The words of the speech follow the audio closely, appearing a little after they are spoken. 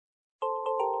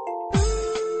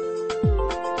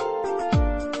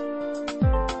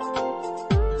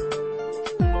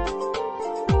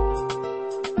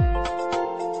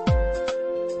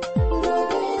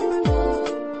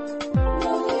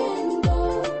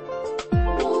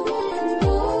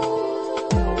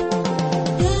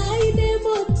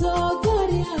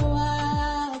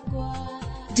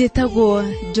Njĩtagwo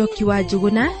Njoki wa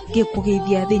Njuguna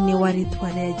ngĩkũgeithia thĩinĩ wa rĩĩtwa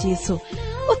rĩa Jesũ.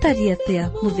 Ũtariĩ atĩa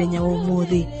mũthenya wa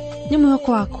ũmũthĩ? Nĩ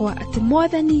mwĩhoko wakwa atĩ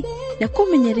Mwathani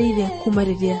nĩakũmenyereire kuma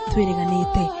rĩrĩa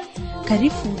twĩrĩganĩte.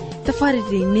 Karibu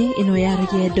thabarĩ-inĩ ĩno ya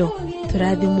rũgendo.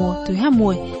 Tũrathimwo twĩ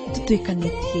hamwe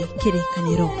tũtuĩkanĩtie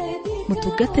kĩrĩkanĩro.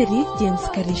 Mũtungatĩri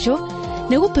James Karisho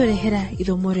nĩgũtũrehera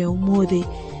ithomo rĩa ũmũthĩ.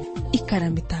 Ikara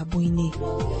mĩtambo-inĩ.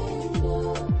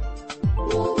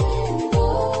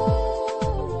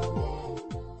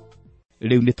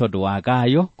 Rĩu nĩ tondũ wa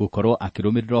Gayo gũkorwo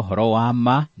akĩrũmĩrĩra ũhoro wa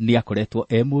ma, nĩ akoretwo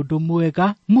mũndũ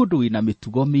mwega, mũndũ wĩna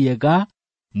mĩtugo mĩega,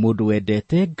 mũndũ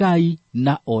wendete Ngai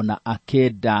na ona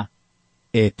akenda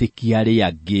etĩkia arĩa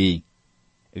angĩ.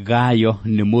 Gayo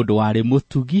nĩ mũndũ warĩ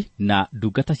mũtugi na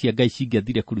ndungata cia Ngai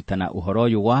cingĩathire kũrutana ũhoro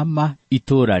ũyũ wa ma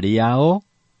itũũra rĩao.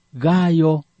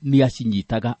 Gayo nĩ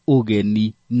acinyitaga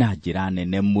ũgeni na njĩra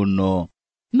nene mũno.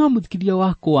 No mũthikithia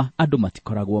wakwa, andũ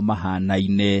matikoragwo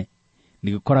mahanaine.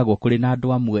 Nĩgũkoragwo kũrĩ na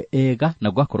andũ amwe ega na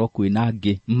gũgakorwo kwĩna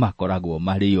angĩ makoragwo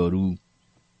marĩ oru.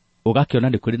 Ũgakĩona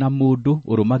nĩ kũrĩ na mũndũ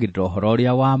ũrũmagĩrĩra ũhoro ũrĩa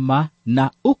wa ma,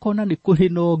 na ũkona nĩ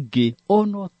kũrĩ na ũngĩ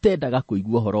ona ũtendaga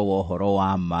kũigua ũhoro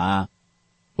wa ma.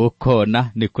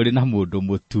 Ũkona nĩ kũrĩ na mũndũ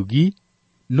mũtugi,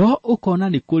 no ũkona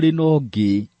nĩ kũrĩ na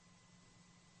ũngĩ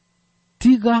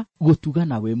tiga gũtuga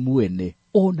nawe mwene,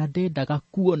 ona ndendaga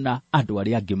kuona andũ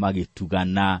arĩa angĩ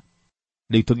magĩtugana.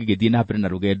 Rĩu tũgĩgĩthiĩ na mbere na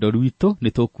rũgendo rwitũ, nĩ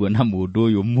tũkuona mũndũ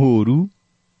ũyũ mũũru,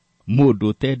 mũndũ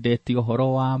ũtendete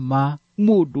ũhoro wa ma,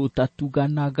 mũndũ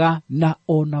ũtatuganaga, na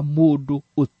ona mũndũ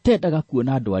ũtendaga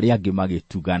kuona andũ arĩa angĩ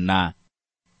magĩtugana.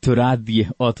 Tũrathiĩ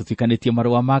o tũtuĩkanĩtie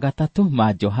marũa ma gatatũ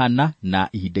ma Johana, na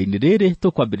ihinda-inĩ rĩrĩ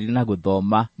tũkwambĩrĩria na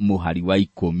gũthoma mũhari wa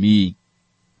 10.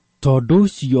 Tondũ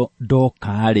ũcio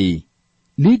ndoka-rĩ,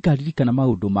 nĩngaririkana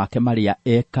maũndũ make marĩa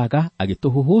ekaga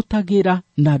agĩtũhũhũtagĩra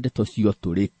na ndeto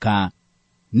ciotũrĩka.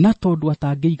 Na tondũ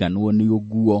atangĩiganwo nĩ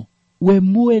ũguo, we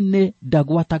mwene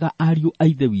ndagwataga ariũ a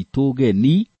ithe witũ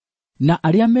ũgeni, na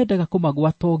arĩa mendaga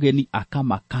kũmagwata ũgeni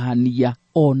akamakania,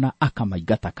 ona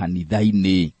akamaingata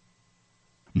kanitha-inĩ.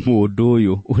 Mũndũ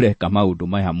ũyũ ũreka maũndũ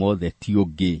maya mothe ti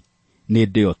ũngĩ nĩ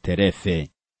Dioterefe.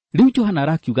 Rĩu Johana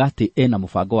arakiuga atĩ ena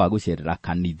mũbango wa gũcerera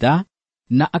kanitha,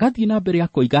 na agathiĩ na mbere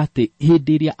akoiga atĩ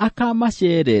hĩndĩ ĩrĩa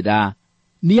akamacerera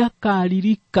nĩ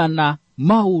akaririkana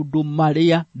maũndũ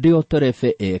marĩa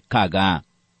Dioterefe ekaga.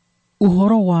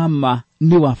 Ũhoro wa ma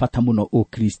nĩ wa bata mũno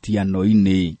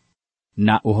ũkristiano-inĩ,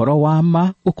 na ũhoro wa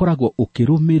ma ũkoragwo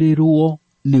ũkĩrũmĩrĩrwo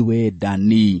nĩ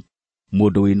wendani.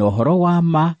 Mũndũ wĩna ũhoro wa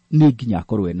ma nĩ nginya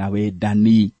akorwo na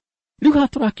wendani. Rĩu haha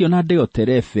tũrakĩona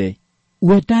Dioterefe,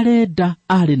 we ndarenda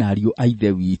arĩ na ariũ a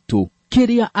ithe witũ.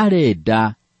 Kĩrĩa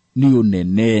arenda nĩ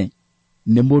ũnene.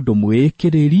 Nĩ mũndũ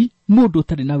mwĩkĩrĩri, mũndũ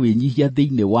ũtarĩ na wĩnyihia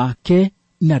thĩinĩ wake,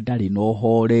 na ndarĩ na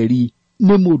ũhoreri.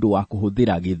 Nĩ mũndũ wa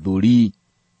kũhũthĩra gĩthũri.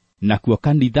 Nakuo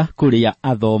kanitha kũrĩa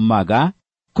athomaga,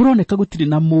 kũroneka gũtirĩ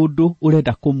na mũndũ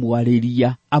ũrenda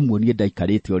kũmwarĩria amuonie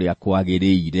ndaikarĩte ũrĩa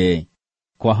kwagĩrĩire.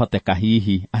 Kwahoteka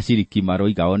hihi aciriki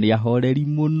maroiga o nĩ ahoreri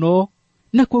mũno,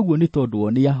 na kwoguo nĩ tondũ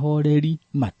o nĩ ahoreri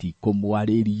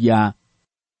matikũmwarĩria.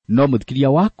 No mũthikithia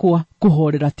wakwa,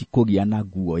 kũhorera ti kũgĩa na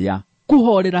guoya,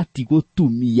 kũhorera ti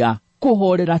gũtumia,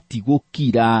 kũhorera ti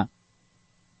gũkira.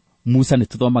 Musa nĩ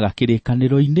tũthomaga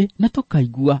kĩrĩkanĩro-inĩ na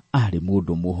tũkaigua arĩ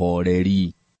mũndũ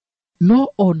mũhoreri. No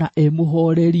ona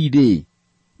mũhoreri-rĩ,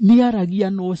 nĩ aragia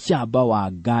na ũcamba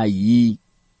wa Ngai.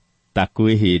 Ta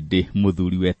kwĩ hĩndĩ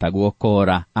mũthuri wetagwo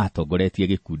Kora atongoretie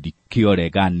gĩkundi kĩa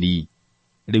ũregani.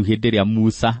 Rĩu hĩndĩ ĩrĩa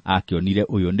Musa akĩonire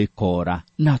ũyũ nĩ Kora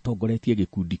na atongoretie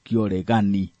gĩkundi kĩa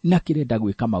ũregani na kĩrenda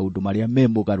gwĩka maũndũ marĩa me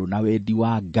mũgarũ na wendi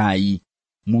wa Ngai,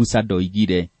 Musa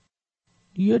ndoigire,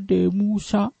 niĩ ndĩ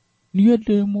Musa, niĩ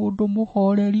ndĩ mũndũ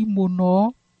mũhoreri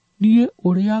mũno, niĩ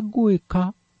ũrĩa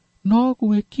ngwĩka no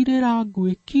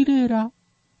gwĩkirĩra.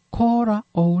 Kora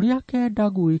o ũrĩa kenda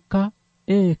gwĩka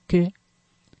eke.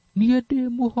 Niĩ ndĩ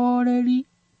mũhoreri,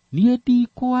 niĩ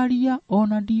ndikwaria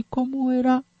ona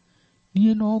ndikũmwĩra,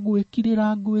 niĩ no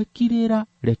gwĩkirĩra,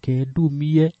 reke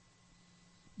ndumie.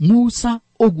 Musa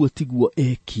ũguo tiguo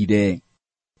ekire.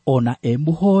 Ona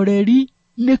mũhoreri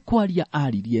nĩ kwaria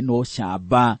aririe no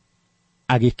camba.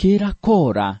 Agĩkĩra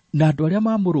Kora na andũ arĩa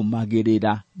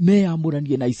mamũrũmagĩrĩra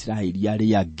meyamũranie na Isiraeli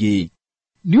arĩa angĩ.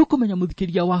 Nĩ ũkũmenya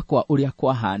mũthikĩria wakwa ũrĩa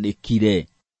kwahanĩkire.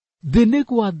 Thĩ nĩ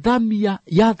gwathamia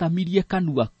yathamirie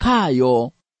kanua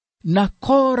kayo, na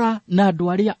Kora na andũ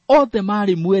arĩa othe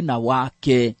marĩ mwena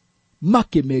wake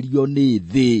makĩmerio nĩ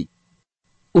thĩ.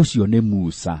 Ũcio nĩ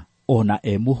Musa, ona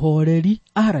mũhoreri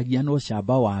aragia no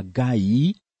camba wa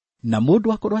Ngai, na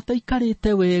mũndũ akorwo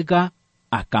ataikarĩte wega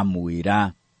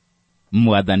akamwĩra.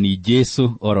 Mwathani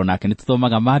Jesũ oro nake nĩ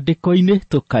tũthomaga maandĩko-inĩ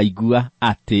tũkaigua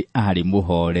atĩ arĩ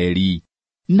mũhoreri.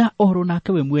 na oro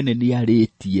nake we mwene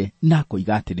nĩarĩtie na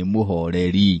koiga atĩ nĩ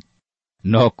mũhoreri.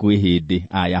 No kwĩ hĩndĩ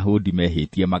Ayahudi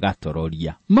mehĩtie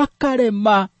magatororia,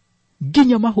 makarema,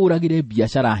 nginya mahũragĩre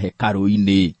biacara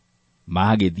hekarũ-inĩ.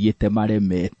 Magĩthiĩte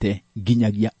maremete,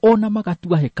 nginyagia ona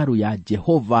magatua hekarũ ya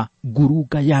Jehova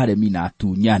ngurunga yaremi na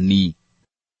atunyani.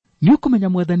 Nĩũkũmenya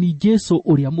Mwathani Jesũ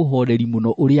ũrĩa mũhoreri mũno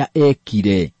ũrĩa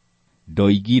ekire.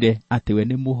 Ndoigire atĩ we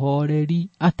nĩ mũhoreri,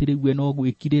 atĩ rĩu we no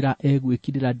gwĩkirĩra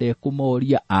egwĩkirĩra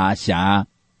ndekũmoria, aca.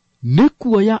 Nĩ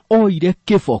kuoya oire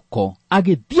kĩboko,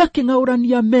 agĩthiĩ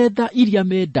akĩng'aũrania metha iria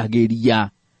mendagĩria,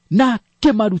 na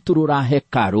akĩmarutũrũra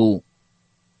hekarũ.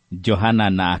 Johana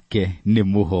nake nĩ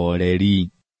mũhoreri.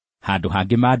 Handũ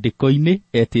hangĩ maandĩko-inĩ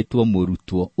etĩtwo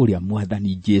mũrutwo ũrĩa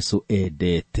Mwathani Jesũ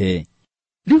endete.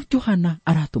 Rĩu Johana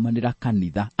aratũmanĩra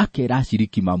kanitha akera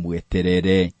aciriki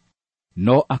mamweterere.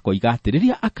 No akoiga atĩ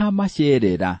rĩrĩa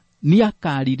akamacerera nĩ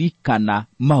akaririkana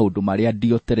maũndũ marĩa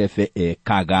Dioterefe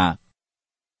ekaga.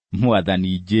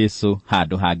 Mwathani Jesũ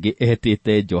handũ hangĩ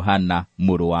etĩte Johana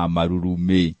mũrũ wa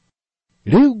marurumĩ.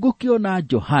 Rĩu ngũkĩona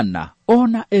Johana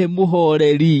ona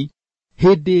mũhoreri.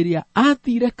 Hĩndĩ ĩrĩa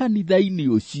athire kanitha-inĩ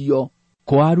ũcio,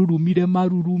 kwarurumire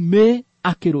marurumĩ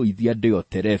akĩrũithia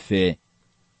Dioterefe.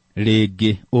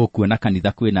 Rĩngĩ ũkuona kanitha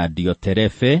kwĩna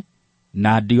Dioterefe,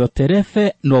 na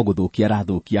Dioterefe no gũthũkia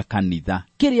arathũkia kanitha.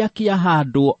 Kĩrĩa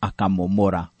kĩahandwo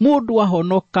akamomora. Mũndũ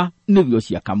ahonoka nĩwe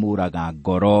ũcio akamũraga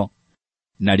ngoro.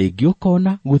 Na rĩngĩ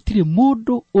ũkona gũtirĩ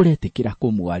mũndũ ũretĩkĩra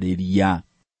kũmwarĩria.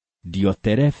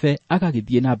 Dioterefe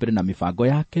agagĩthiĩ na mbere na mĩbango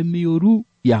yake mĩũru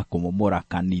ya kũmomora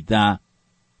kanitha.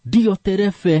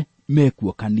 Dioterefe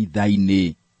mekuo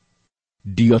kanitha-inĩ.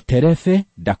 Dioterefe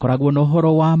ndakoragwo na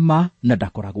ũhoro wa ma na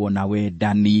ndakoragwo na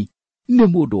wendani. Nĩ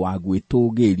mũndũ wa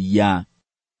gwĩtũgĩria.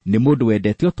 Nĩ mũndũ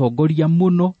wendete ũtongoria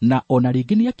mũno, na ona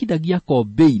rĩngĩ nĩakithagia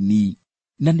kombĩini,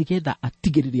 na nĩgetha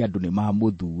atigĩrĩre andũ nĩ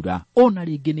mamũthura. Ona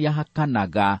rĩngĩ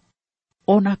nĩahakanaga,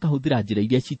 ona akahũthĩra njĩra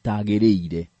iria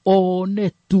citagĩrĩire,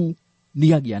 one tu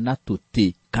nĩagĩa na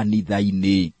tũtĩ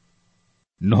kanitha-inĩ.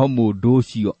 No mũndũ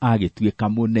ũcio agĩtuĩka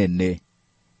mũnene,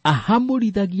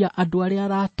 ahamũrithagia andũ arĩa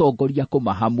aratongoria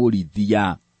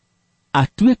kũmahamũrithia.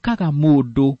 Atuĩkaga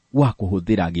mũndũ wa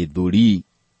kũhũthĩra gĩthũri.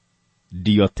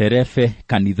 Dioterefe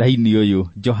kanitha-inĩ ũyũ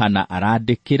Johana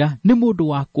arandĩkĩra nĩ mũndũ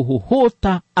wa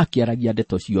kũhũhũta akĩaragia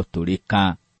ndeto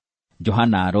ciotũrĩka.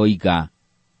 Johana aroiga,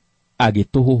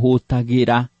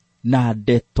 agĩtũhũhũtagĩra na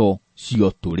ndeto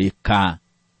ciotũrĩka.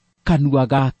 Kanua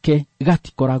gake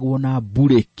gatikoragwo na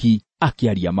mbureki,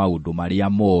 akĩaria maũndũ marĩa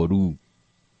moru.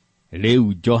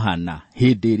 Rĩu Johana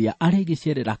hĩndĩ ĩrĩa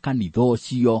arĩgĩcerera kanitha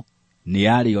ũcio nĩ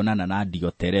arĩonana na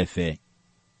Dioterefe.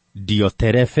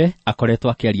 Dioterefe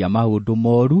akoretwo akĩaria maũndũ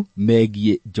moru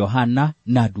megiĩ Johana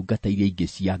na ndungata iria ingĩ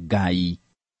cia Ngai.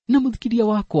 Na mũthikĩria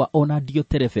wakwa, ona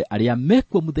Dioterefe arĩa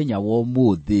mekuo mũthenya wa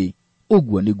ũmũthĩ,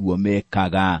 ũguo nĩguo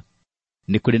mekaga.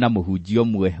 Nĩ kũrĩ na mũhunjia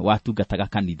ũmwe watungataga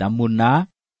kanitha mũna,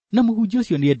 na mũhunjia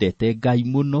ũcio nĩendete Ngai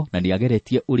mũno na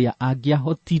nĩageretie ũrĩa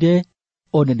angĩahotire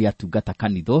one nĩatungata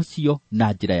kanitha ũcio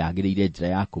na njĩra yagĩrĩire, njĩra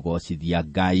ya kũgocithia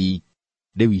Ngai.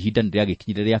 Rĩu ihinda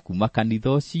nĩrĩagĩkinyire rĩa kuma kanitha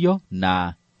ũcio,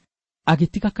 na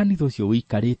agĩtiga kanitha ũcio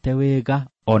wĩikarĩte wega,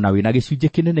 ona wĩna gĩcunjĩ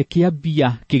kĩnene kĩa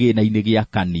mbia kĩgĩna-inĩ gĩa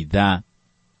kanitha.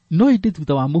 No ĩndĩ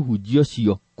thutha wa mũhunjia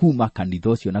ũcio kuma kanitha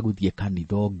ũcio na gũthiĩ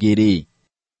kanitha ũngĩ,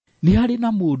 nĩ harĩ na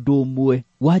mũndũ ũmwe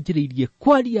wanjĩrĩirie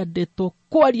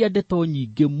kwaria ndeto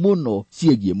nyingĩ mũno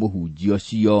ciĩgiĩ mũhunjia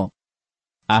ũcio.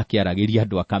 Akĩaragĩria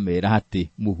andũ akamera atĩ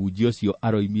mũhunjia ũcio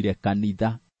aroimire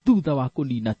kanitha thutha wa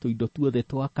kũnina tũindo tuothe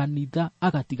twa kanitha,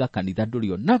 agatiga kanitha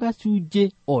ndũrĩ na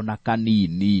gacunjĩ ona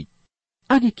kanini.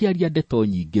 Agĩkĩaria ndeto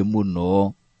nyingĩ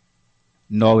mũno.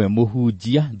 Nowe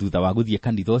mũhunjia thutha wa gũthiĩ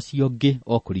kanitha ũcio ũngĩ,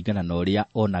 o kũringana na ũrĩa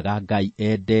onaga Ngai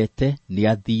endete,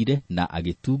 nĩathire na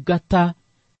agĩtungata,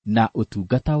 na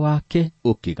ũtungata wake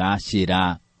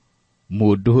ũkĩgacĩra.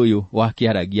 Mũndũ ũyũ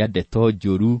wakĩaragia ndeto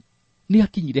njũru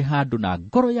nĩakinyire handũ na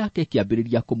ngoro yake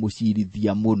ĩkĩambĩrĩria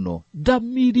kũmũcirithia mũno.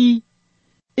 Thamiri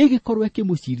ĩgĩkorwo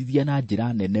ĩkĩmũcirithia na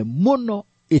njĩra nene mũno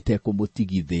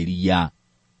ĩtekũmũtigithĩria.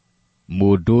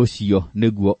 Mũndũ ũcio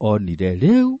nĩguo onire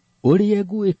rĩu ũrĩa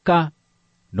egwĩka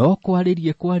no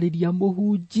kwarĩria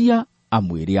mũhunjia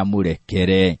amwĩre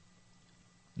amũrekere.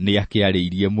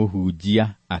 Nĩakĩarĩirie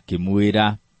mũhunjia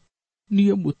akĩmwĩra,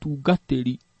 niĩ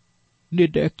mũtungatĩri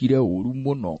nĩndekire ũru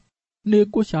mũno,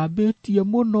 nĩngũcambĩtie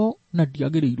mũno na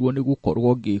ndiagĩrĩirwo nĩ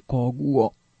gũkorwo ngĩka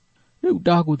ũguo. Rĩu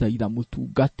ndagũthaitha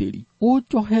mũtungatĩri,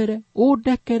 ũnjohere,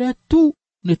 ũndekere tu,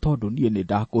 nĩ tondũ niĩ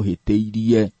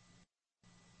nĩndakũhĩtĩirie.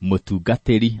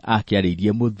 Mũtungatĩri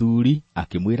akĩarĩirie mũthuri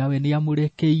akĩmwĩra we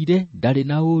nĩamũrekeire, ndarĩ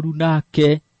na ũru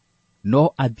nake, no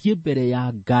athiĩ mbere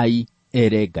ya Ngai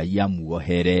ere Ngai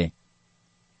amuohere.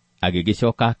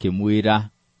 Agĩgĩcoka akĩmwĩra,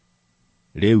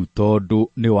 Rĩu tondũ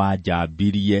nĩ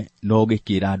wanjambirie no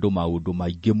gĩkĩra andũ maũndũ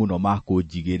maingĩ mũno ma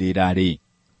kũnjigĩrĩra rĩ,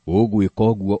 ũgwĩka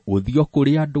ũguo ũthio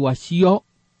kũrĩ andũ acio,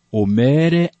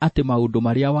 ũmere atĩ maũndũ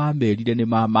marĩa wamerire nĩ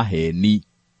ma maheni.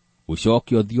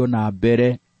 Ũcoke ũthio na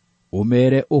mbere,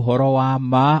 ũmere ũhoro wa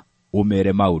ma,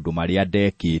 ũmere maũndũ marĩa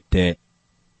ndekĩte.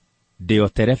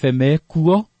 Dioterefe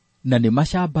mekuo, na nĩ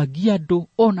macambagia andũ,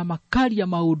 ona makaria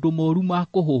maũndũ moru ma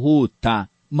kũhũhũta,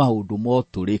 maũndũ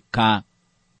motũrĩka.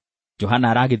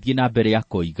 Johana aragĩthiĩ na mbere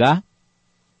akoiga,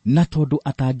 na tondũ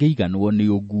atangĩiganwo nĩ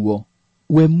ũguo,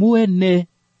 we mwene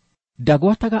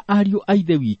ndagwataga ariũ a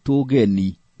ithe witũ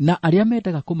ũgeni, na arĩa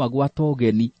mendaga kũmagwata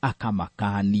ũgeni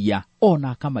akamakania,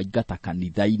 ona akamaingata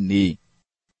kanitha-inĩ.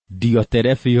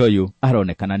 Dioterefe ũyũ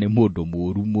aronekana nĩ mũndũ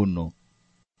mũũru mũno.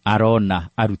 Arona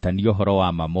arutani ũhoro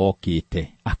wa ma mokĩte,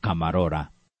 akamarora.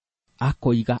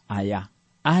 Akoiga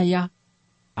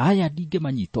aya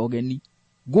ndingĩmanyita ũgeni.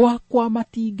 Gwakwa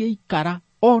matingĩikara,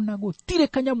 ona gũtirĩ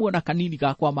kanyamũ ona kanini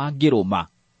gakwa mangĩrũma.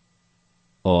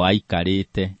 O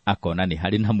aikarĩte, akona nĩ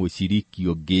harĩ na mũciriki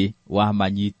ũngĩ wa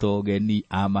manyita ũgeni,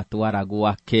 amatwara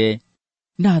gwake,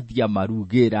 na athia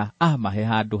marugĩra, amahe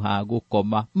handũ ha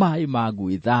gũkoma, maĩ ma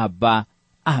gwĩthamba,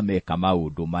 ameka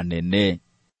maũndũ manene.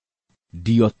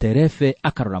 Dioterefe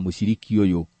akarora mũciriki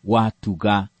ũyũ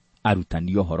watuga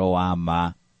arutani ũhoro wa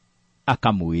ma,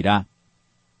 akamwĩra,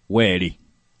 weri,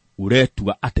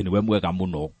 uretua atĩ niwe mwega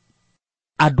mũno.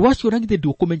 Andũ acio na githĩ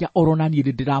ndũkũmenya orona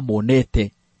niĩ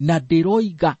ndĩramonete, na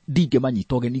ndĩroiga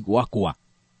ndingĩmanyita ũgeni gwakwa.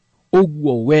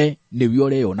 Ũguo we nĩwe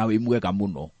ũreyona wĩ mwega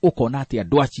mũno, ũkona atĩ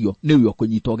andũ acio nĩwe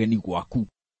ũkũnyita ũgeni gwaku.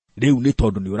 Rĩu nĩ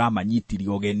tondũ nĩ ũramanyitire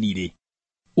ũgeni rĩ,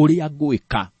 ũrĩa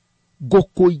ngwĩka,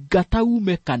 ngũkũingata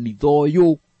ume kanitha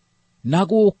ũyũ, na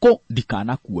gũkũ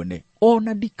ndikanakuone,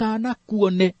 ona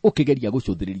ndikanakuone ũkĩgeria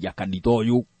gũcũthĩrĩria kanitha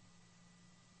ũyũ.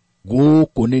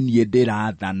 Gũkũ nĩ niĩ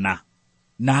ndĩrathana,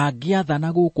 na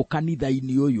ngĩathana gũkũ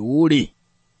kanitha-inĩ ũyũ rĩ,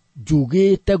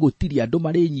 njugĩte gũtirĩ andũ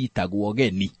marĩnyitagwo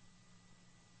ũgeni.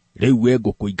 Rĩu we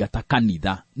ngũkũingata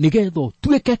kanitha, nĩgetha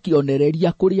ũtuĩke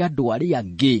kĩonereria kũrĩ andũ arĩa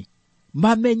angĩ,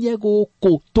 mamenye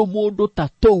gũkũ tũmũndũ ta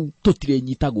tũu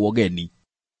tũtirĩnyitagwo ũgeni.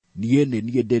 Niĩ nĩ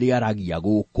niĩ ndĩrĩaragia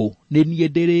gũkũ, nĩ niĩ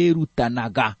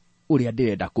ndĩrĩrutanaga ũrĩa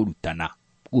ndĩrenda kũrutana.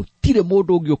 Gũtirĩ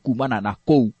mũndũ ũngĩ ũkumana na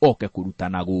kũu oke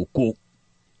kũrutana gũkũ.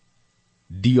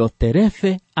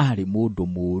 Dioterefe arĩ mũndũ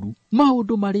mũũru.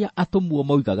 Maũndũ marĩa atũmwo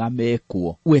moigaga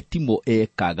mekwo, we timo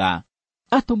ekaga.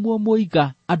 Atũmwo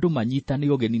moiga andũ manyitane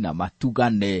ũgeni na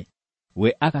matugane,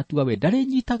 we agatua we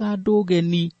ndarĩnyitaga andũ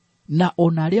ũgeni, na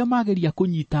ona arĩa mageria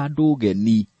kũnyita andũ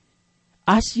ũgeni,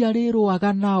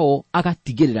 aciarĩrũaga nao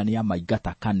agatigĩrĩra nĩ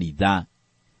amaingata kanitha.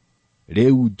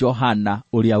 Rĩu Johana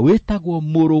ũrĩa wĩtagwo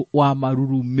mũrũ wa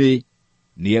marurumĩ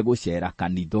nĩ egũcera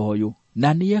kanitha ũyũ,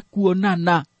 na nĩ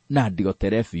ekuonana na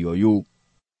Dioterefe ũyũ.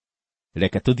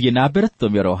 Reke tũthiĩ na mbere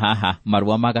tũthome haha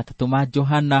marũa ma gatatũ ma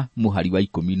Johana mũhari wa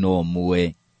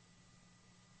 11.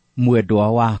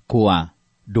 Mwendwa wakwa,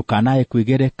 ndũkanae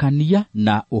kwĩgerekania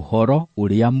na ũhoro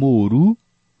ũrĩa mũũru,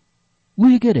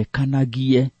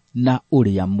 wĩgerekanagie na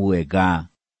ũrĩa mwega.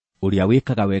 Ũrĩa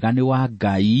wĩkaga wega nĩ wa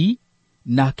Ngai,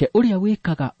 nake ũrĩa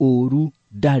wĩkaga ũũru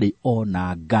ndarĩ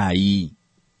ona Ngai.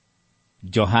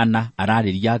 Johana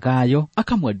ararĩria Gayo,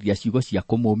 akamwendia ciugo cia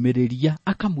kũmũmĩrĩria,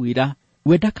 akamwĩra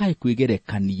we ndakae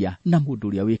kwĩgerekania na mũndũ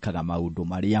ũrĩa wĩkaga maũndũ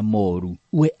marĩa moru,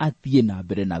 we athiĩ na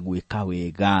mbere na gwĩka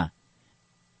wega.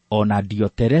 Ona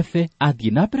Dioterefe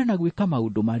athiĩ na mbere na gwĩka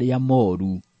maũndũ marĩa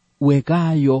moru, we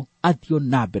Gayo athiĩ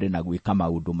na mbere na gwĩka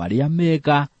maũndũ marĩa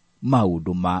mega,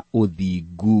 maũndũ ma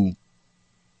ũthingu.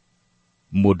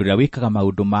 Mũndũ ũrĩa wĩkaga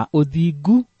maũndũ ma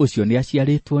ũthingu, ũcio nĩ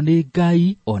aciarĩtwo nĩ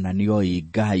Ngai, ona nĩ oĩ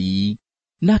Ngai.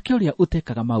 Nake ũrĩa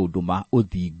ũtekaga maũndũ ma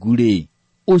ũthingu rĩ,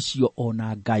 ũcio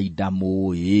ona Ngai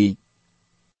ndamũĩ.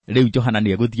 Rĩu Johana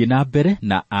nĩ egũthiĩ na mbere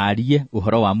na aarie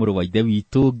ũhoro wa mũrũ wa ithe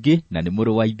witũ ũngĩ, na nĩ mũrũ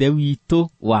wa ithe witũ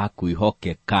wa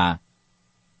kwĩhokeka.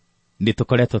 Nĩ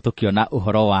tũkoretwo tũkĩona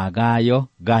ũhoro wa Gayo.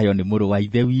 Gayo nĩ mũrũ wa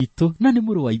ithe witũ, na nĩ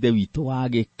mũrũ wa ithe witũ wa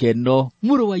gĩkeno,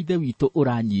 mũrũ wa ithe witũ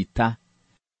ũranyita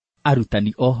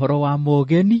arutani ũhoro wa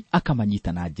mũgeni,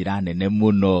 akamanyita na njĩra nene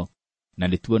mũno. Na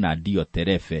nĩ tuona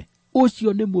Dioterefe,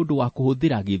 ũcio nĩ mũndũ wa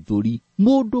kũhũthĩra gĩthũri,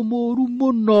 mũndũ mũũru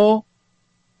mũno,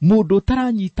 mũndũ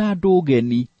ũtaranyita andũ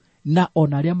ũgeni, na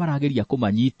ona arĩa marageria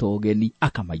kũmanyita ũgeni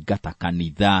akamaingata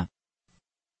kanitha.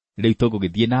 Rĩu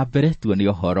tũgũgĩthiĩ na mbere tuone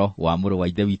ũhoro wa mũrũ wa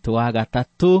ithe witũ wa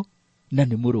gatatũ, na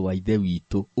nĩ mũrũ wa ithe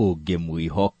witũ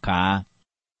ũngĩmwĩhoka.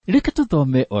 Reke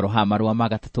tũthome oroha marũa ma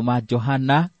gatatũ ma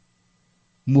Johana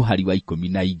mũhari wa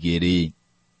 12.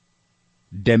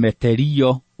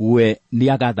 Demeterio we nĩ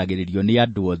agathagĩrĩrio nĩ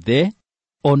andũ othe,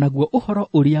 onaguo ũhoro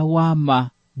ũrĩa wa ma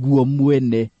guo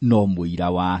mwene no mũira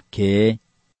wake.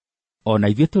 ona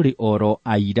ithuĩ tũrĩ oro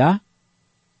aira,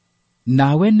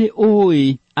 nawe nĩ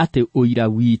ũĩ atĩ ũira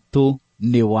witũ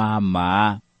nĩ wa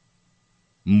ma.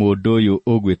 Mũndũ ũyũ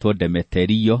ũgwĩtwo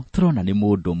Demeterio tũrona nĩ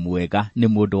mũndũ mwega, nĩ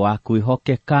mũndũ wa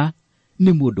kwĩhokeka,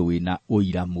 nĩ mũndũ wĩna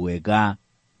ũira mwega.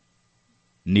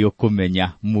 Nĩ ũkũmenya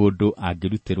mũndũ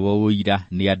angĩrutĩrwo ũira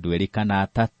nĩ andũ erĩ kana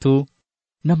atatũ,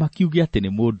 na makiuge atĩ nĩ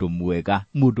mũndũ mwega,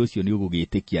 mũndũ ũcio nĩ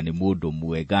ũgũgĩtĩkia nĩ mũndũ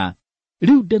mwega.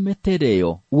 Rĩu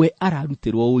Demeterio we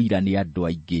ararutĩrwo ũira nĩ andũ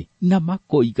aingĩ, na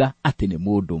makoiga atĩ nĩ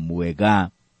mũndũ mwega.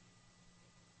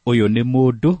 Ũyũ nĩ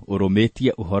mũndũ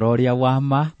ũrũmĩtie ũhoro ũrĩa wa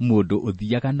ma, mũndũ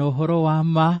ũthiaga na ũhoro wa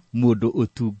ma, mũndũ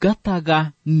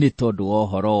ũtungataga nĩ tondũ wa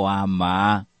ũhoro wa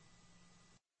ma.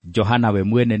 Johana we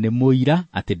mwene nĩ mũira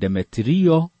atĩ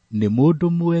Demeterio nĩ mũndũ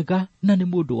mwega na nĩ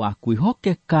mũndũ wa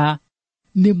kwĩhokeka,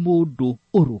 nĩ mũndũ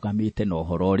ũrũgamĩte na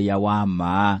ũhoro ũrĩa wa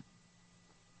ma.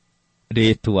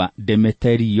 Rĩtwa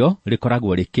Demeterio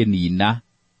rĩkoragwo rĩkĩnina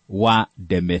wa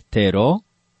Demetero,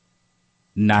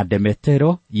 na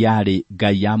Demetero yarĩ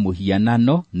ngai ya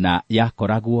mũhianano na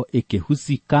yakoragwo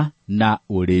ĩkĩhusika na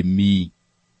ũrĩmi.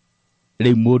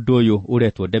 Rĩu mũndũ ũyũ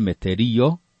ũretwo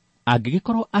Demeterio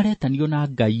angĩgĩkorwo aretanio na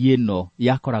ngai ĩno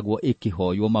yakoragwo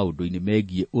ĩkĩhoywo maũndũ-inĩ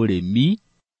megiĩ ũrĩmi,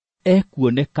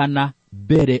 ekuonekana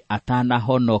mbere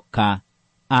atanahonoka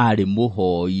arĩ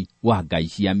mũhoi wa ngai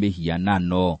cia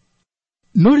mĩhianano.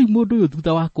 No rĩu mũndũ ũyũ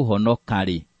thutha wa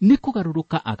kũhonoka-rĩ, nĩ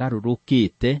kũgarũrũka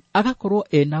agarũrũkĩte, agakorwo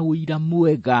ena ũira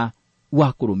mwega wa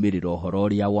kũrũmĩrĩra ũhoro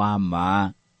ũrĩa wa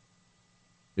ma.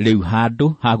 Rĩu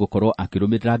handũ ha gũkorwo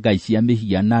akĩrũmĩrĩra ngai cia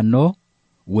mĩhianano,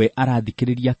 we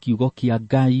arathikĩrĩria kiugo kĩa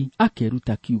Ngai,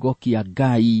 akeruta kiugo kĩa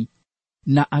Ngai,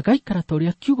 na agaikara ta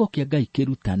ũrĩa kiugo kĩa Ngai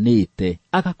kĩrutanĩte,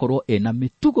 agakorwo ena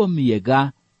mĩtugo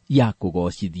mĩega ya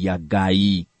kũgocithia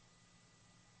Ngai.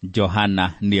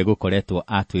 Johana nĩ egũkoretwo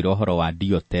atwĩra ũhoro wa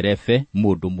Dioterefe,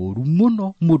 mũndũ mũũru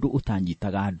mũno, mũndũ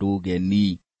ũtanyitaga andũ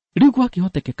ũgeni. Rĩu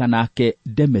gwakĩhotekeka nake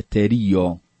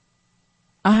Demeterio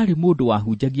arĩ mũndũ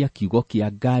wahunjagia kiugo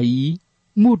kĩa Ngai,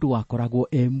 mũndũ wakoragwo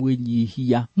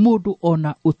mwĩnyihia, mũndũ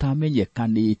ona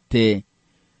ũtamenyekanĩte,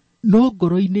 no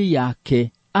ngoro-inĩ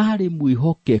yake arĩ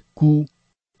mwĩhokeku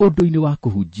ũndũ-inĩ wa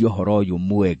kũhunjia ũhoro ũyũ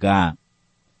mwega.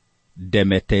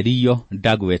 Demeterio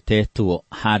ndagwetetwo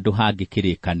handũ hangĩ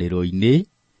kĩrĩkanĩro-inĩ,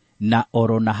 na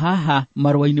oro na haha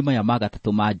marũa-inĩ maya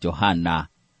magatatũ ma Johana,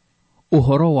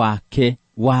 ũhoro wake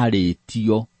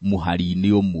warĩtio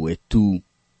mũhari-inĩ ũmwe tu.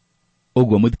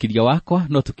 Ũguo mũthikĩria wakwa,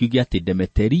 no tũkiuge atĩ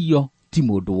Demeterio ti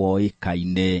mũndũ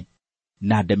woĩkaine,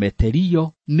 na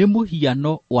Demeterio nĩ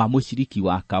mũhiano wa mũciriki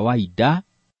wa kawaida,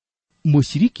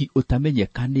 mũciriki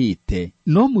ũtamenyekanĩte,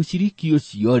 no mũciriki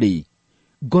ũcio-rĩ,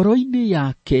 ngoro-inĩ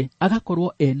yake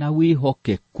agakorwo ena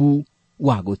wĩhokeku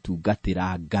wa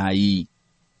gũtungatĩra Ngai.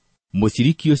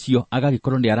 Mũciriki ũcio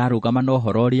agagĩkorwo nĩ ararũgama na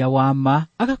ũhoro ũrĩa wa ma,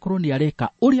 agakorwo nĩ areka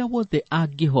ũrĩa wothe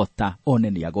angĩhota one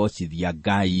nĩ agocithia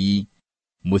Ngai.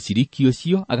 Mũciriki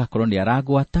ũcio agakorwo nĩ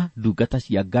aragwata ndungata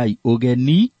cia Ngai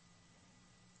ũgeni,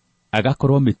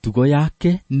 agakorwo mĩtugo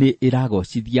yake nĩ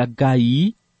ĩragocithia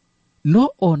Ngai, no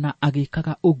ona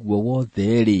agĩkaga ũguo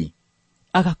wothe-rĩ,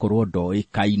 agakorwo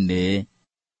ndoĩkaine.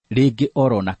 Rĩngĩ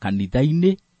oro na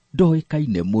kanitha-inĩ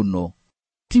ndoĩkaine mũno,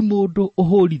 ti mũndũ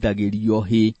ũhũrithagĩrio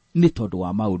hĩ nĩ tondũ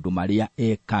wa maũndũ marĩa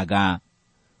ekaga.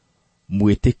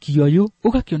 Mwĩtĩkio ũyũ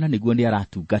ũgakĩona nĩguo nĩ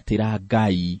aratungatĩra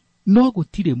Ngai, no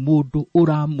gũtirĩ mũndũ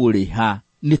ũramũrĩha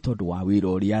nĩ tondũ wa wĩra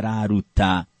ũrĩa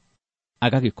araruta.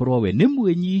 Agagĩkorwo we nĩ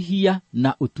mwĩnyihia,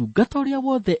 na ũtungata ũrĩa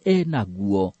wothe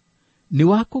enaguo nĩ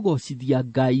wa kũgocithia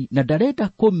Ngai, na ndarenda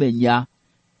kũmenya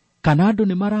kana andũ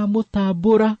nĩ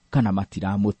maramũtambũra kana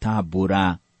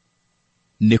matiramũtambũra.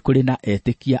 Nĩ kũrĩ na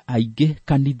etĩkia aingĩ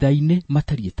kanitha-inĩ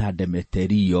matariĩ ta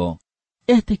Demeterio.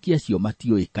 Etĩkia acio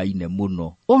matiũĩkaine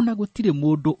mũno, ona gũtirĩ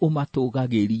mũndũ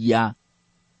ũmatũgagĩria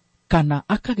kana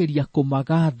akageria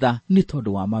kũmagatha nĩ tondũ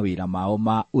wa mawĩra mao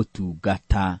ma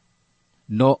ũtungata.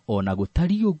 No ona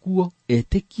gũtari ũguo,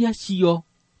 etĩkia acio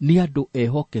nĩ andũ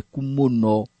ehokeku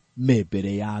mũno me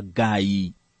mbere ya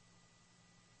Ngai.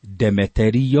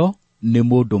 Demeterio nĩ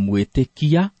mũndũ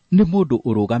mwĩtĩkia, nĩ mũndũ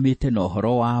ũrũgamĩte na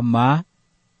ũhoro wa ma,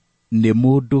 nĩ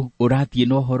mũndũ ũrathiĩ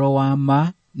na ũhoro wa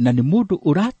ma, na nĩ mũndũ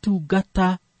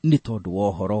ũratungata nĩ tondũ wa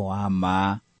ũhoro wa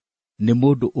ma. Nĩ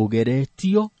mũndũ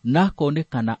ũgeretio na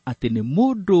akonekana atĩ nĩ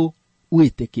mũndũ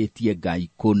wĩtĩkĩtie Ngai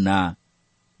kũna.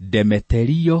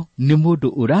 Demeterio nĩ mũndũ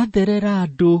ũratherera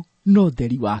andũ no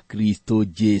theri wa Kristo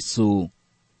Jesũ.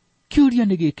 Kĩũria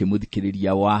nĩ gĩkĩ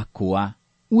mũthikĩrĩria wakwa,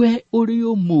 we ũrĩ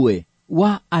ũmwe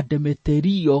wa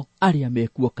Demeterio arĩa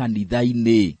mekuo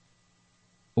kanitha-inĩ?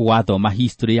 Wathoma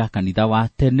history ya kanitha wa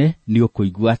tene nĩ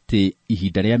ũkũigua atĩ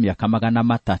ihinda rĩa mĩaka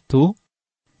 300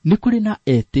 nĩ kũrĩ na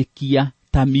etĩkia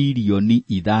ta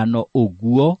 5,000,000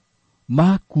 ũguo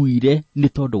makuire nĩ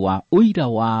tondũ wa ũira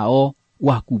wao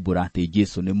wa kumbũra atĩ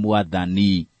Jesũ nĩ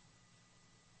Mwathani.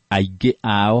 Aingĩ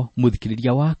ao,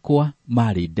 mũthikĩrĩria wakwa,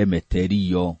 marĩ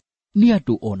Demeterio, nĩ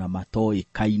andũ ona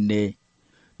matoĩkaine,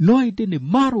 no ĩndĩ nĩ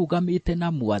marũgamĩte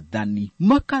na Mwathani,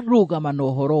 makarũgama na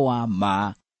ũhoro wa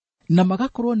ma, na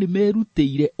magakorwo nĩ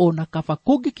merutĩire ona kaba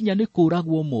kũngĩkinya nĩ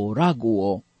kũragwo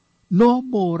moragwo, no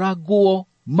moragwo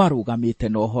marũgamĩte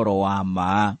na ũhoro wa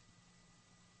ma.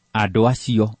 Andũ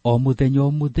acio o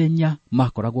mũthenya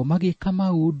makoragwo magĩka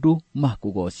maũndũ ma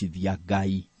kũgocithia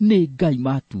Ngai. Nĩ Ngai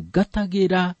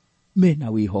matungatagĩra mena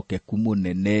wĩhokeku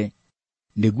mũnene.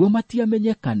 Nĩguo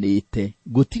matiamenyekanĩte,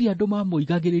 gũtirĩ andũ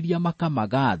mamoigagĩrĩria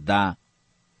makamagatha,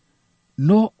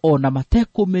 no ona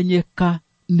matekũmenyeka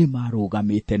nĩ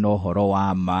marũgamĩte na ũhoro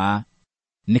wa ma.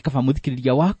 Nĩ kaba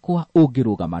mũthikĩrĩria wakwa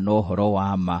ũngĩrũgama na ũhoro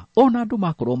wa ma, ona andũ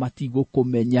makorwo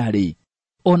matigũkũmenya-rĩ,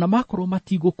 ona makorwo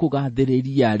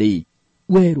matigũkũgathĩrĩria-rĩ,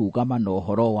 we rũgama na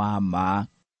ũhoro wa ma.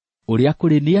 Ũrĩa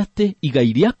kũrĩ nĩ atĩ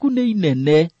igai rĩaku nĩ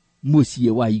inene mũciĩ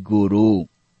wa igũrũ.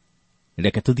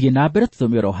 Reke tũthiĩ na mbere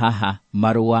tũthome oro haha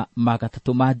marũa ma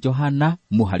gatatũ ma Johana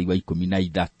mũhari wa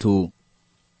 13.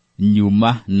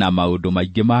 Nyuma na maũndũ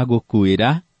maingĩ ma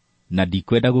gũkwĩra, na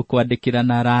ndikwenda gũkwandĩkĩra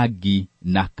na rangi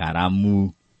na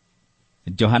karamu.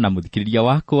 Johana mũthikĩrĩria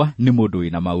wakwa nĩ mũndũ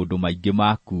wĩna maũndũ maingĩ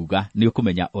ma kuga. Nĩ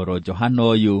ũkũmenya oro Johana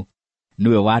ũyũ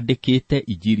nĩwe wandĩkĩte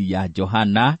injiri ya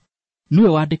Johana, nĩwe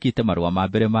wandĩkĩte marũa ma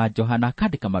mbere ma Johana,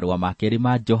 akandĩka marũa ma kerĩ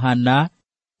ma Johana,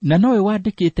 na nowe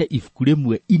wandĩkĩte ibuku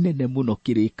rĩmwe inene mũno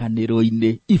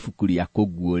kĩrĩkanĩro-inĩ, ibuku rĩa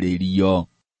kũguũrĩrio.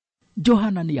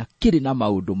 Johana nĩ akĩrĩ na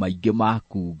maũndũ maingĩ ma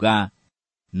kuga,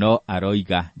 no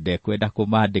aroiga ndekwenda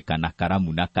kũmandĩka na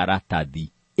karamu na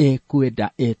karatathi,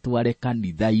 ekwenda etware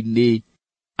kanitha-inĩ,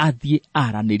 athiĩ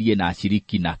aranĩrie na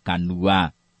aciriki na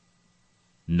kanua.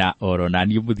 Na oro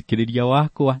naniĩ mũthikĩrĩria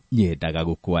wakwa nyendaga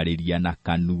gũkwarĩria na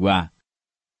kanua.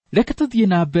 Reke tũthiĩ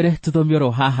na mbere tũthome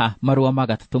oro haha marũa ma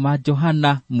gatatũ ma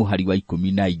Johana mũhari wa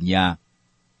 14.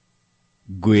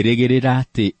 Ngwĩrĩgĩrĩra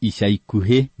atĩ ica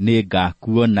ikuhĩ nĩ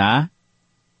ngakuona,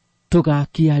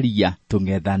 tũgakĩaria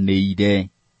tũng'ethanĩire,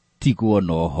 tigwo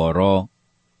na ũhoro.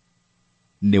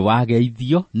 Nĩ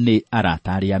wageithio nĩ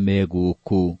arata arĩa me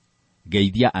gũkũ.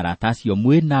 Geithia arata acio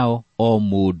mwĩnao o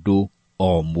mũndũ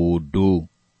o mũndũ.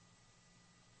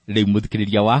 Rĩu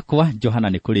mũthikĩrĩria wakwa, Johana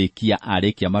nĩ kũrĩkia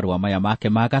arĩkia marũa maya make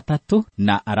ma gatatũ,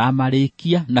 na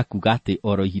aramarĩkia na kuga atĩ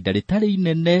oro ihinda rĩtarĩ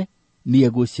inene nĩ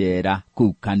egũcera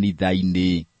kũu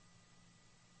kanitha-inĩ.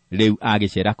 Rĩu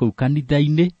agĩcera kũu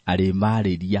kanitha-inĩ,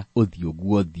 arĩmarĩria ũthiũ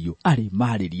gwa ũthiũ,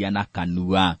 arĩmarĩria na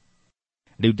kanua.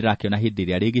 Rĩu ndĩrakĩona hĩndĩ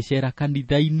ĩrĩa rĩgĩcera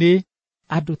kanitha-inĩ,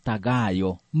 andũ ta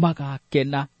Gayo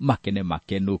magakena makene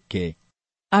makenũke.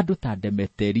 Andũ ta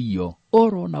Demeterio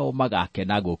oro nao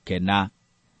magakena gũkena.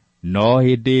 No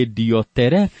hĩndĩ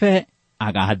Dioterefe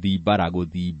agathimbara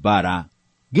gũthimbara,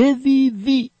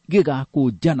 gĩthithi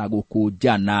gĩgakũnjana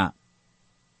gũkũnjana.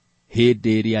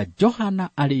 Hĩndĩ ĩrĩa Johana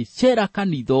arĩcera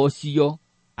kanitha ũcio,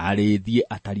 arĩthiĩ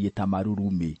atariĩ ta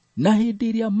marurumĩ, na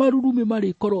hĩndĩ ĩrĩa marurumĩ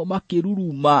marĩkorwo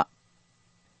makĩruruma,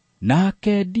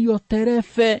 nake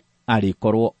Dioterefe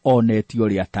arĩkorwo onetio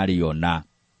ũrĩa atarĩ ona.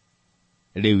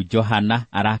 Rĩu Johana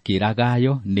arakĩra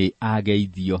Gayo nĩ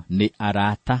ageithio nĩ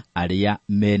arata arĩa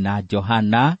mena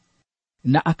Johana,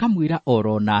 na akamwĩra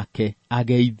oro nake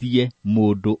ageithie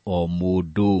mũndũ o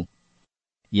mũndũ.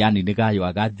 Yani nĩ Gayo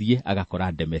agathiĩ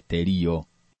agakora Demeterio,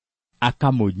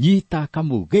 akamũnyita,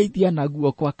 akamũgeithia na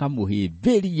guoko,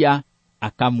 akamũhĩmbĩria,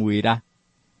 akamwĩra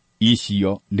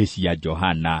icio nĩ cia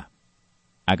Johana.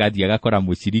 Agathiĩ agakora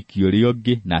mũciriki ũrĩa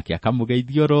ũngĩ, nake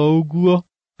akamũgeithia oro ũguo,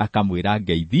 akamwĩra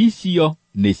ngeithi icio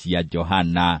nĩ cia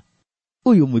Johana.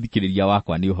 Ũyũ mũthikĩrĩria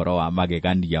wakwa nĩ ũhoro wa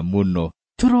magegania mũno.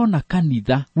 Tũrona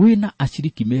kanitha wĩna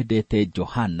aciriki mendete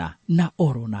Johana, na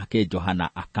oro nake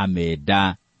Johana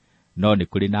akamenda. No nĩ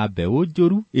kũrĩ na mbeũ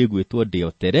njũru ĩgwĩtwo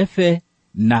Dioterefe,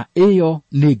 na ĩyo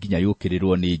nĩ nginya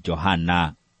yũkĩrĩrwo nĩ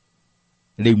Johana.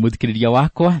 Rĩu mũthikĩrĩria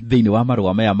wakwa, thĩinĩ wa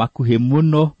marũa maya makuhĩ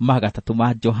mũno ma gatatũ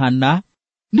ma Johana,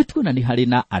 nĩ tuona nĩ harĩ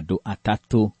na andũ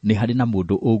atatũ. Nĩ harĩ na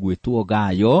mũndũ ũgwĩtwo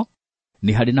Gayo,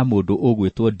 nĩ harĩ na mũndũ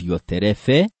ũgwĩtwo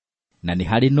Dioterefe, na nĩ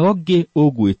harĩ na ũngĩ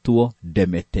ũgwĩtwo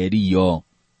Demeterio.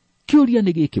 Kĩũria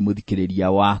nĩ gĩkĩ mũthikĩrĩria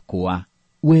wakwa,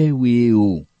 we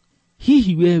wĩũ?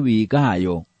 Hihi we wĩ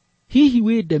Gayo? Hihi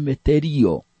wĩ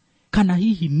Demeterio? Kana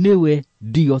hihi nĩwe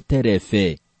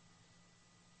Dioterefe?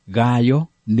 Gayo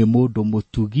nĩ mũndũ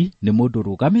mũtugi, nĩ mũndũ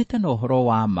rũgamĩte na ũhoro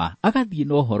wa ma, agathiĩ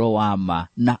na ũhoro wa ma,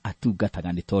 na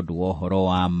atungataga nĩ tondũ wa ũhoro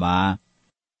wa ma.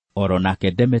 Oro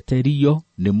nake Demeterio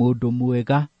nĩ mũndũ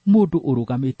mwega, mũndũ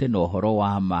ũrũgamĩte na ũhoro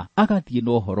wa ma, agathiĩ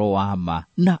na ũhoro wa ma,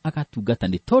 na agatungata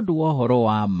nĩ tondũ wa ũhoro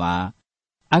wa ma.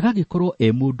 agagikorwo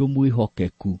mundu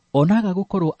mwihokeku, ona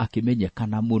agagukorwo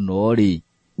akimenyekana muno ri,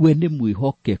 we ni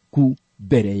mwihokeku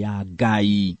mbere ya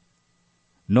Ngai.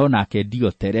 No nake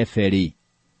Dioterefe ri,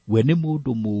 we ni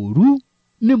mundu muru,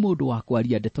 ni mundu wa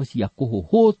kwaria ndeto cia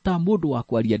kuhuhuta, mundu wa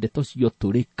kwaria ndeto cia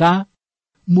turika,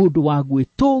 mundu wa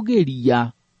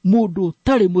gwitugiria, mundu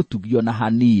tari mutugio na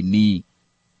hanini.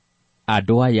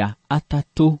 Andu aya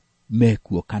atatu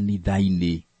mekuo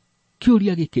kanitha-ini.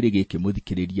 Kiuria gikiri giki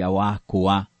muthikiriria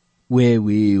wakwa, we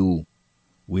wiu,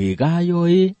 we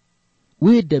Gayo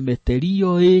we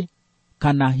Demeterio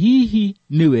kana hihi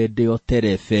niwe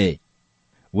Dioterefe?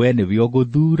 We niwe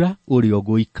uguthura uri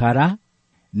uguikara,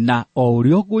 na o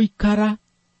uri uguikara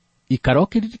ikara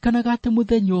ukiririkanaga ati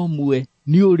muthenya umwe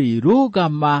ni uri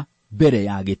rugama mbere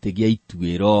ya giti gia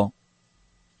ituiro.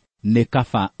 Ni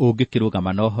kaba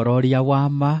ungikirugama na uhoro uria wa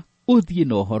ma, uthie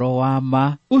na uhoro wa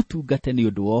ma, utungate ni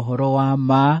undu wa uhoro wa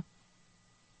ma,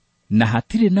 na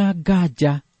hatire na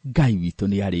nganja Ngai witu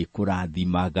ni ari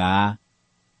kurathimaga.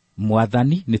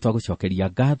 Mwathani ni twagucokeria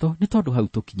ngatho ni tondu hau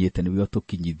tukinyite niwe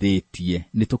tukinyithitie,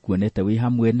 ni tukuonete wi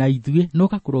hamwe na ithue no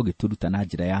gakorwo gituruta na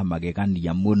njira ya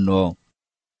magegania muno.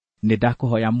 Ni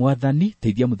ndakuhoya Mwathani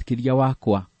teithia muthikiria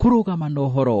wakwa kurugama na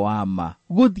uhoro wa ma,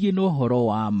 guthie na uhoro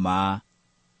wa ma,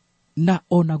 na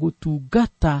ona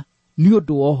gutungata ni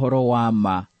undu wa uhoro wa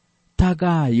ma ta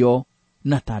Gayo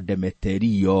na ta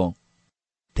Demeterio.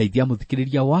 Teithia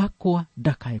muthikiriria wakwa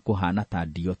ndakae kuhana ta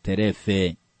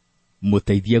Dioterefe.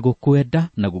 Muteithie gukwenda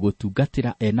na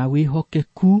gugutungatira ena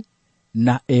wihokeku,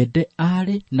 na ende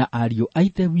ari na ariu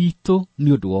aithe witu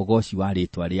ni undu wa ugoci wa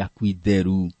ritwa riaku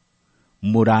itheru.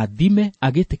 Murathime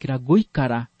agitikira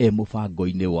guikara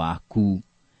mubango-ini waku.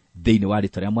 Thiini wa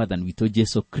ritwa ria Mwathani witu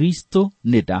Jesu Kristo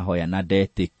ni ndahoya na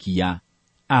ndetikia.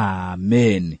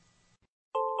 Amen.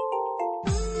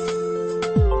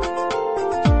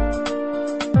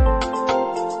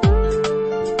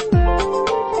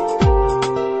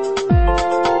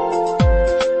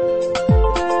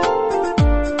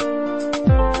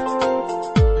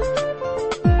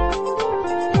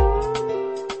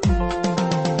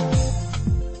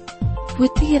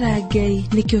 Gwitigira Ngai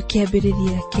nikio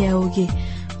kiambiriria kia ugi.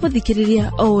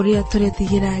 Muthikiriria o uria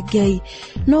turetigira Ngai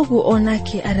noguo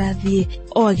onake arathie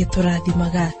o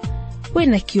agiturathimaga.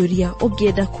 Wena kiuria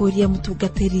ungienda kuria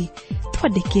mutungatiri,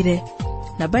 twandikire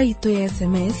namba itu ya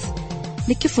SMS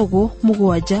ni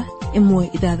 0716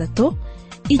 4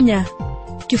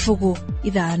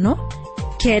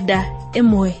 5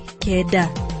 9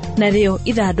 na rio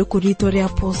ithanduku ritu ria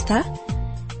posta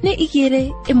ni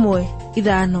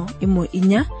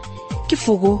 21514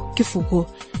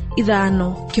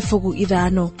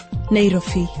 5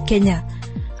 Nairobi, Kenya.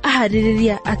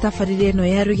 Ahaririria atafarire no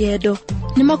ya rugendo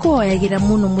ni makuhoyagira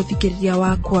muno muthikiriria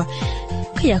wakwa.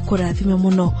 Kaya kurathime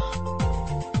muno